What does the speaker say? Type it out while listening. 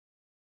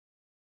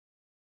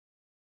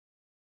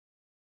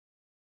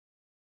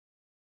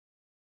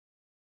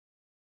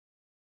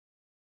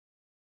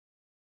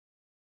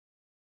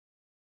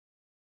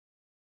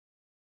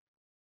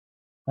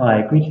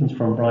Hi, greetings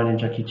from Brian and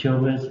Jackie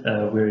Chilvers.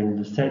 We're in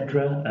the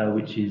Cedra,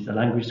 which is a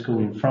language school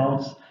in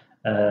France.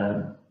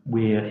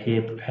 We're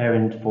here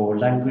preparing for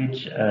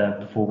language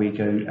before we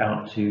go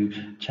out to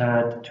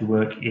Chad to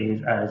work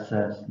as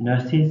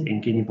nurses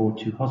in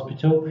Guinea-Bissau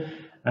Hospital.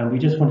 And we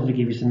just wanted to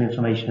give you some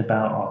information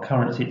about our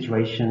current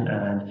situation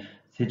and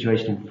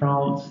situation in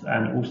France,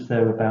 and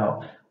also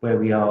about where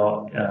we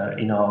are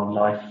in our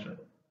life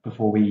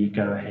before we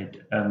go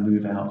ahead and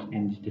move out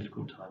in this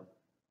difficult time.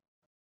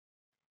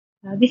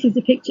 This is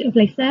a picture of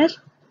Les Serres.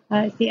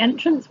 It's the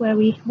entrance where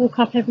we walk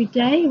up every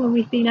day when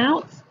we've been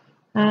out.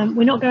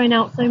 We're not going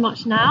out so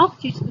much now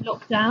due to the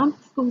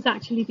lockdown. School's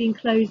actually been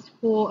closed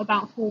for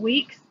about 4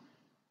 weeks.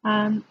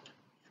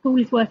 School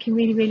is working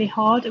really, really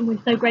hard, and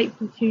we're so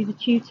grateful to the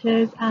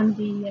tutors and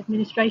the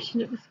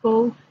administration at the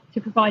school to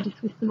provide us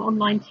with some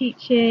online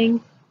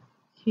teaching,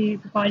 to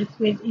provide us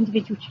with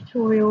individual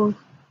tutorials,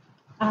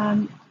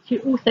 to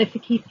also for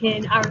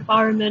keeping our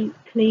environment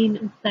clean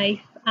and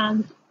safe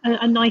and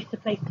a nicer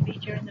place to be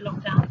during the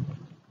lockdown.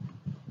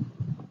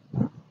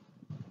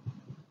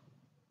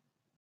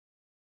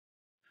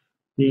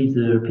 These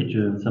are a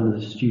picture of some of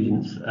the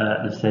students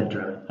at the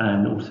Cedra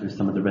and also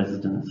some of the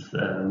residents.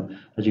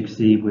 As you can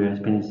see, we're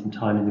spending some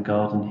time in the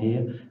garden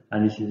here,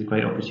 and this is a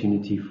great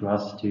opportunity for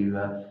us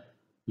to,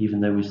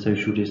 even though we're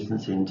social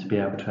distancing, to be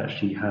able to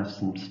actually have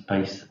some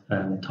space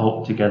and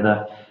talk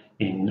together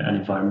in an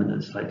environment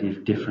that's slightly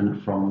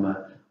different from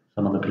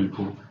some other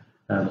people.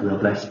 We are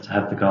blessed to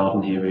have the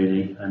garden here,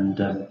 really, and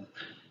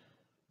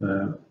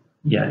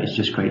yeah, it's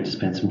just great to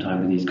spend some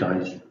time with these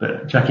guys.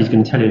 But Jackie's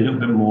going to tell you a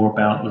little bit more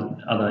about the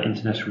other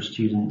international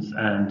students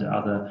and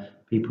other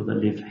people that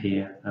live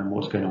here and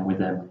what's going on with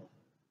them.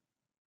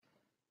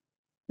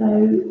 So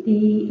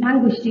the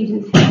language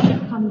students here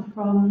come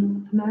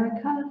from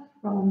America,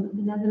 from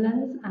the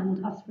Netherlands,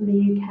 and us from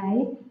the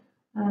UK.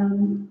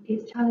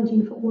 It's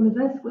challenging for all of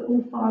us. We're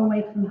all far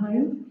away from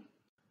home.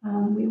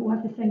 We all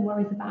have the same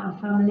worries about our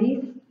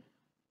families.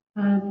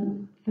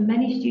 For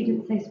many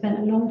students, they've spent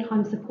a long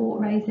time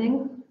support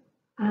raising,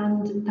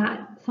 and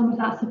that some of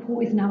that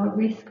support is now at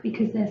risk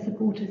because their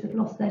supporters have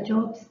lost their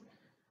jobs.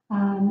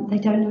 They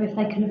don't know if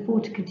they can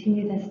afford to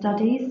continue their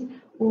studies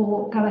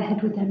or go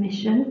ahead with their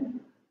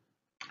mission.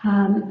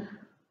 For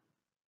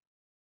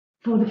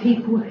the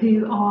people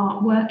who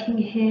are working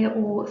here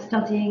or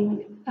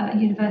studying at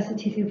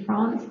universities in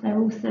France, they're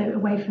also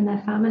away from their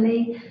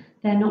family.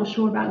 They're not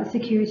sure about the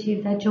security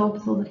of their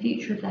jobs or the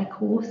future of their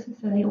course,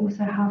 so they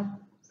also have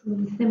sort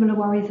of similar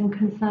worries and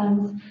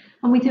concerns.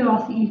 And we do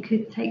ask that you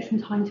could take some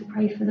time to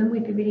pray for them.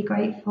 We'd be really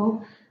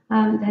grateful.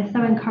 They're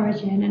so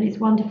encouraging, and it's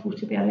wonderful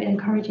to be able to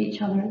encourage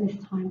each other at this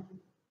time.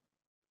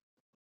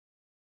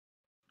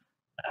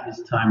 At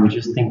this time, we're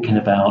just thinking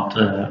about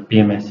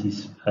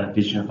BMS's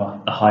vision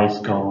of the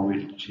highest goal,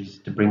 which is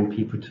to bring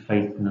people to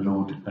faith in the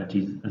Lord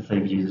Jesus and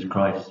Saviour Jesus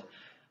Christ,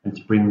 and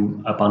to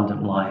bring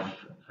abundant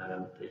life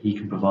that He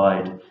can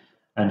provide.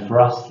 And for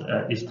us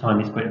at this time,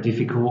 it's quite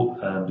difficult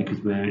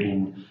because we're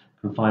in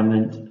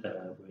confinement.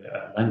 We're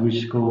at a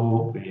language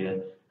school.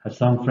 We have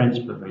some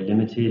French, but very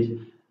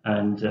limited.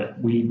 And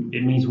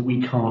it means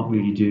we can't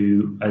really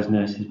do as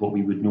nurses what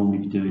we would normally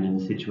be doing in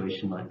a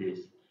situation like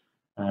this.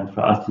 And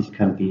for us, this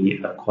can be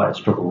quite a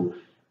struggle.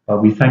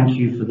 But we thank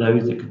you for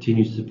those that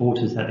continue to support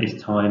us at this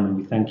time, and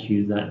we thank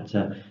you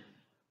that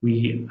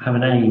we have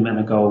an aim and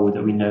a goal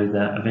that we know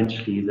that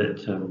eventually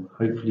that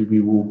hopefully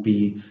we will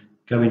be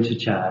going to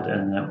Chad,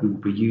 and that we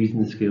will be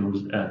using the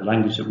skills, the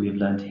language that we have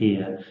learned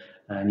here,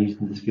 and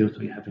using the skills that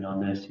we have in our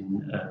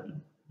nursing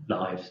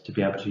lives to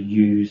be able to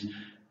use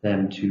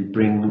them to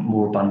bring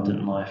more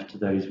abundant life to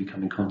those we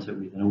come in contact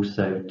with, and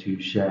also to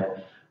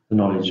share the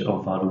knowledge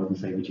of our Lord and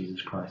Saviour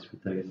Jesus Christ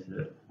with those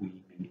that we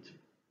meet.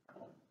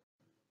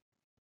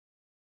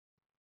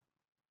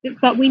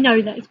 But we know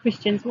that as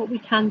Christians, what we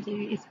can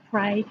do is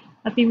pray.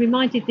 I've been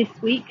reminded this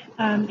week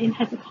in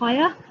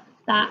Hezekiah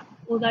that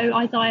although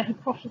Isaiah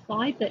had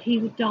prophesied that he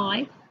would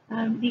die,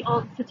 the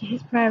answer to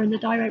his prayer and the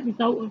direct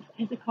result of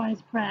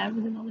Hezekiah's prayer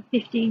was another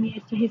 15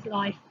 years to his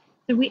life.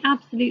 So we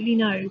absolutely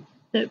know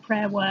that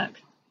prayer works.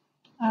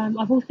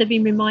 I've also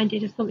been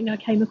reminded of something I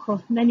came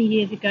across many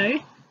years ago,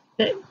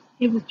 that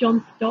it was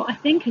John Stott, I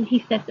think, and he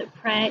said that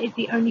prayer is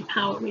the only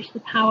power which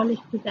the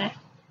powerless possess.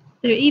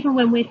 So even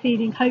when we're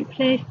feeling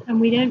hopeless and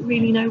we don't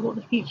really know what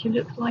the future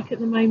looks like at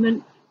the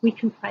moment, we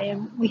can pray.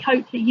 And we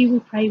hope that you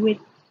will pray with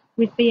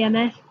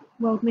BMS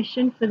World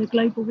Mission for the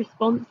global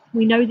response.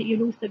 We know that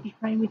you'll also be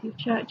praying with your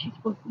churches,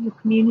 for your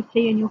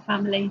community and your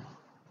families.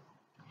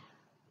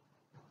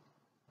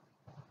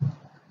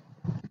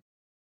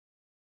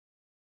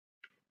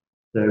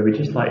 So we'd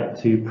just like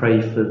to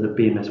pray for the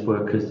BMS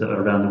workers that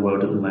are around the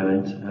world at the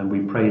moment, and we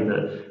pray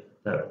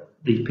that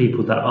these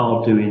people that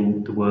are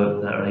doing the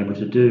work that are able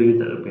to do,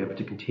 that will be able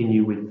to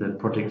continue with the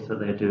projects that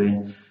they're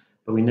doing.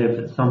 But we know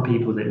for some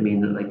people that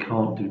mean that they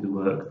can't do the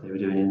work they were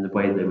doing in the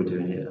way they were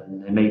doing it,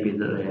 and it may be that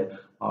there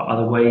are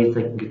other ways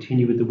they can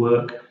continue with the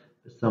work,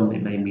 but some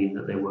it may mean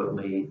that their work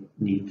may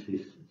need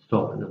to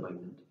stop at the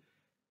moment.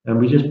 And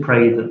we just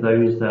pray that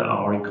those that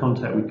are in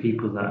contact with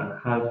people that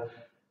have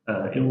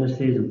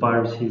illnesses and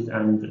viruses,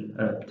 and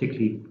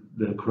particularly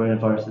the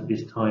coronavirus at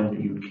this time,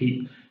 that you would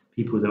keep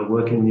people that are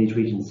working in these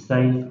regions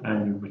safe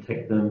and you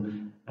protect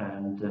them.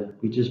 And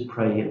we just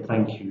pray and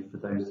thank you for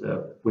those that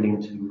are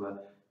willing to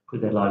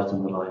put their lives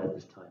on the line at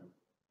this time.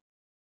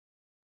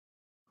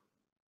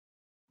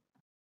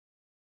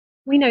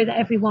 We know that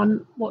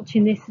everyone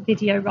watching this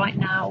video right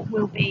now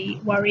will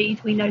be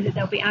worried. We know that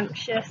they'll be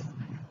anxious.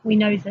 We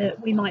know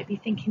that we might be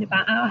thinking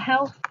about our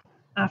health,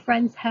 our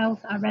friends'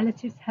 health, our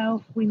relatives'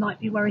 health. We might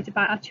be worried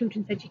about our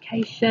children's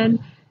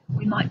education.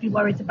 We might be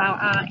worried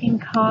about our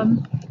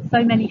income,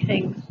 so many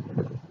things.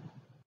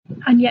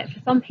 And yet for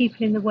some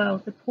people in the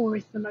world, the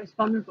poorest, the most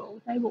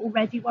vulnerable, they were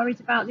already worried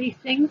about these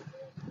things.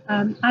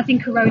 Adding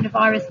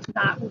coronavirus to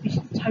that will be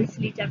just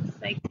totally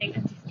devastating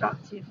and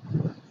destructive.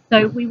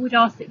 So we would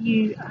ask that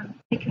you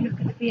take a look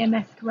at the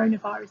BMS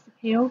coronavirus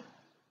appeal,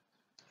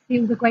 see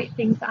all the great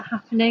things that are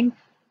happening,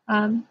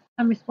 and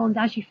respond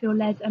as you feel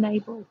led and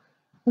able.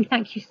 We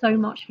thank you so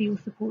much for your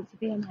support to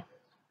BMS.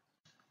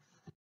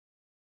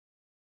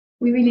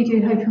 We really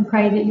do hope and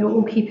pray that you're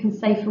all keeping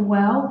safe and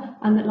well,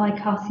 and that,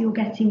 like us, you're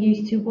getting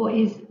used to what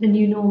is the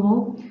new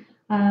normal,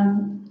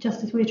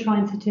 just as we're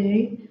trying to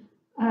do.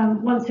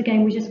 Once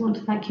again, we just want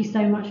to thank you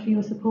so much for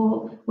your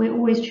support. We're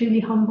always truly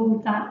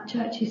humbled that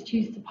churches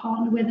choose to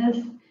partner with us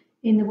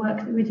in the work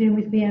that we're doing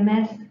with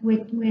BMS.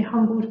 We're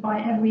humbled by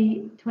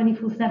every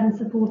 24/7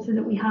 supporter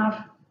that we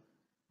have,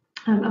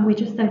 and we're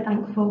just so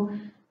thankful.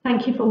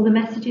 Thank you for all the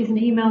messages and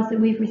emails that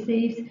we've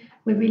received.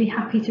 We're really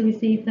happy to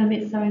receive them.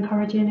 It's so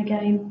encouraging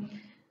again.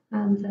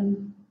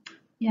 And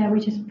yeah, we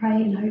just pray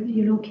and hope that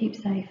you'll all keep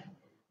safe.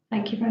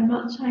 Thank you very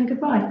much and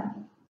goodbye.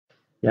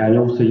 Yeah, and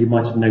also you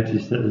might have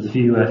noticed that there's a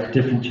few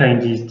different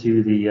changes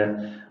to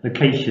the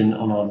location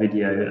on our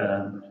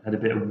video. Had a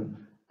bit of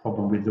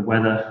problem with the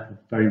weather,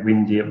 very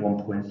windy at one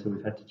point, so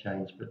we've had to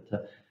change.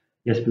 But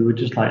yes, we would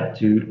just like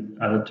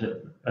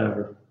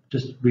to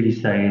just really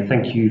say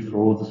thank you for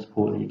all the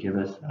support that you give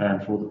us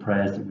and for all the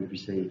prayers that we've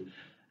received.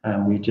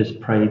 And we just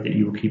pray that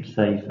you will keep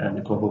safe and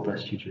that God will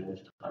bless you during this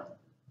time.